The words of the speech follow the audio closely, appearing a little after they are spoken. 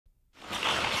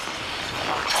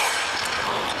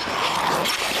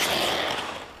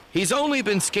He's only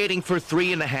been skating for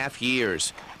 3.5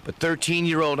 years, but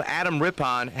 13-year-old Adam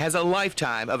Rippon has a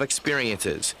lifetime of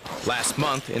experiences. Last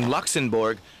month in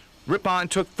Luxembourg, Rippon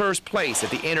took first place at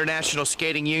the International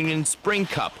Skating Union Spring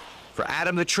Cup. For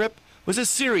Adam, the trip was a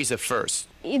series of firsts.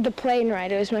 The plane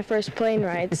ride, it was my first plane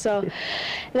ride, so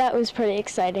that was pretty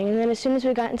exciting. And then as soon as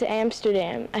we got into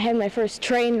Amsterdam, I had my first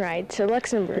train ride to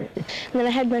Luxembourg. And then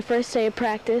I had my first day of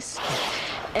practice.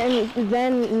 And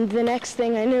then the next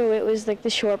thing I knew, it was like the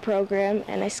short program,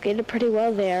 and I skated pretty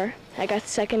well there. I got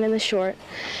second in the short.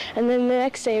 And then the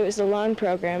next day it was the long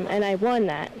program, and I won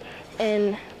that.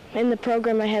 And in the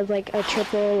program I had like a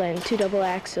triple and 2 double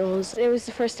axels. It was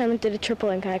the first time I did a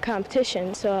triple in kind of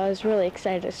competition, so I was really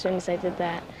excited as soon as I did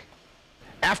that.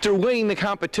 After winning the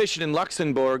competition in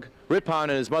Luxembourg, Rippon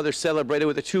and his mother celebrated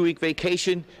with a 2-week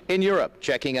vacation in Europe,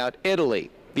 checking out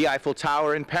Italy, the Eiffel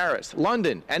Tower in Paris,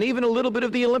 London, and even a little bit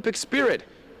of the Olympic spirit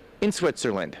in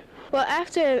Switzerland. Well,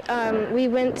 after we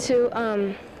went to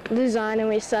Lausanne and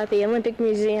we saw the Olympic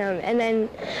Museum, and then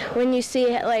when you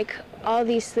see like all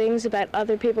these things about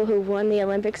other people who won the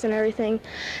Olympics and everything,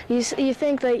 you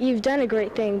think that you've done a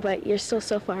great thing, but you're still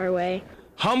so far away.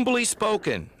 Humbly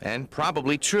spoken, and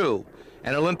probably true.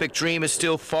 An Olympic dream is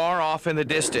still far off in the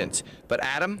distance, but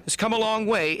Adam has come a long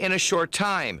way in a short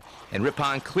time, and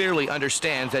Rippon clearly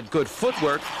understands that good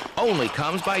footwork only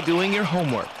comes by doing your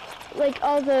homework. Like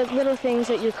all the little things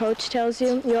that your coach tells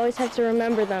you, you always have to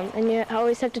remember them, and you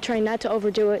always have to try not to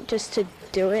overdo it, just to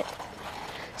do it.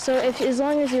 So as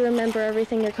long as you remember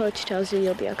everything your coach tells you,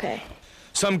 you'll be okay.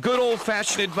 Some good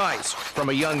old-fashioned advice from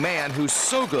a young man who's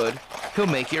so good, he'll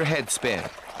make your head spin.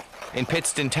 In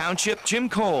Pittston Township, Jim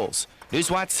Coles,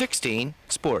 Newswatch 16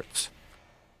 Sports.